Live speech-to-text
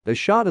A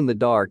shot in the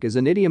dark is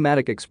an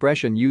idiomatic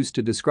expression used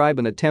to describe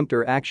an attempt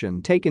or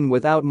action taken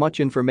without much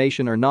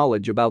information or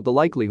knowledge about the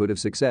likelihood of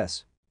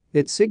success.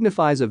 It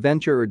signifies a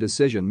venture or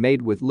decision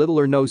made with little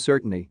or no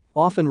certainty,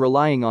 often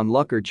relying on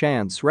luck or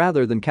chance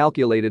rather than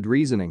calculated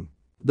reasoning.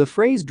 The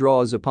phrase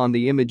draws upon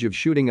the image of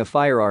shooting a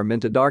firearm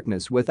into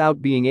darkness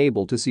without being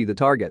able to see the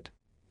target.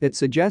 It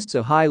suggests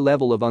a high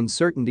level of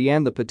uncertainty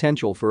and the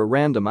potential for a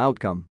random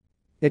outcome.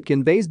 It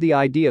conveys the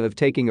idea of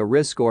taking a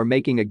risk or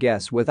making a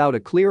guess without a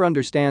clear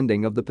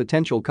understanding of the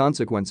potential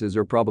consequences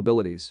or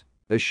probabilities.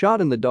 A shot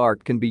in the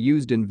dark can be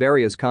used in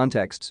various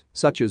contexts,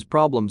 such as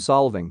problem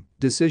solving,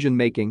 decision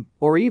making,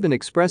 or even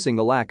expressing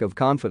a lack of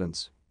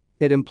confidence.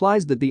 It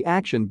implies that the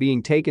action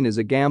being taken is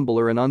a gamble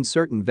or an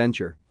uncertain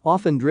venture,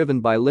 often driven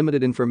by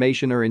limited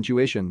information or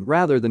intuition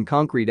rather than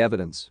concrete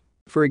evidence.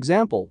 For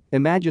example,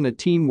 imagine a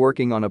team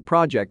working on a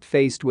project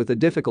faced with a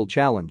difficult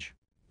challenge.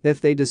 If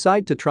they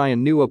decide to try a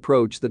new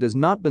approach that has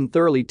not been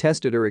thoroughly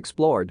tested or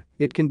explored,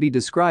 it can be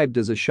described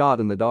as a shot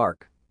in the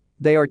dark.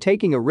 They are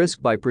taking a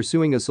risk by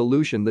pursuing a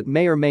solution that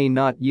may or may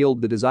not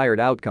yield the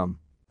desired outcome.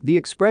 The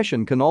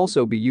expression can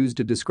also be used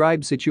to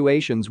describe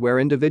situations where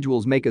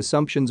individuals make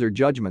assumptions or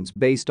judgments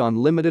based on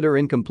limited or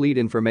incomplete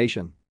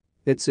information.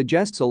 It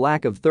suggests a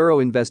lack of thorough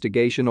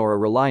investigation or a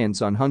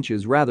reliance on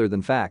hunches rather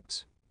than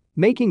facts.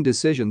 Making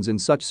decisions in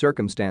such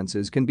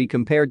circumstances can be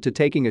compared to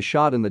taking a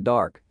shot in the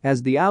dark,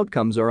 as the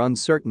outcomes are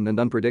uncertain and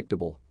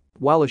unpredictable.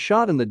 While a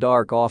shot in the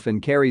dark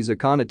often carries a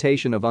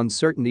connotation of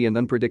uncertainty and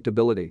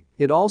unpredictability,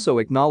 it also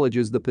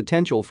acknowledges the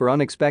potential for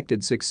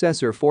unexpected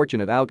success or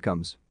fortunate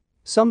outcomes.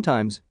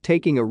 Sometimes,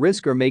 taking a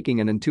risk or making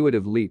an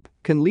intuitive leap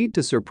can lead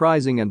to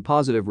surprising and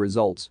positive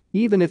results,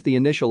 even if the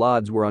initial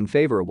odds were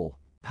unfavorable.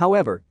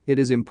 However, it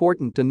is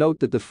important to note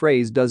that the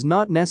phrase does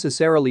not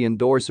necessarily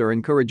endorse or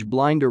encourage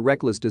blind or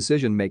reckless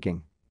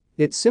decision-making.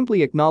 It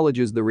simply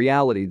acknowledges the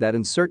reality that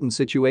in certain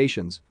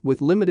situations,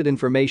 with limited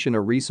information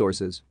or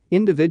resources,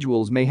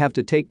 individuals may have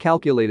to take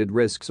calculated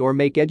risks or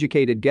make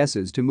educated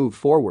guesses to move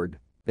forward.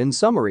 In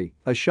summary,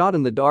 a shot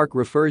in the dark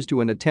refers to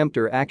an attempt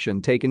or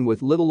action taken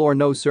with little or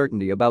no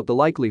certainty about the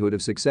likelihood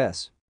of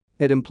success.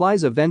 It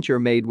implies a venture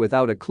made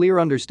without a clear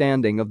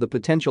understanding of the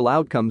potential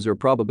outcomes or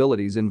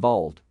probabilities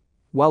involved.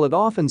 While it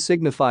often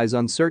signifies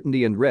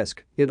uncertainty and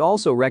risk, it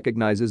also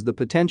recognizes the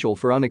potential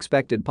for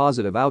unexpected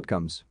positive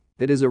outcomes.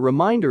 It is a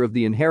reminder of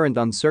the inherent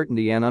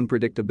uncertainty and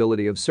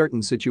unpredictability of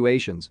certain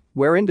situations,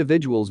 where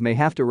individuals may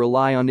have to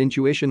rely on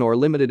intuition or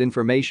limited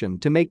information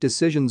to make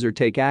decisions or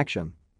take action.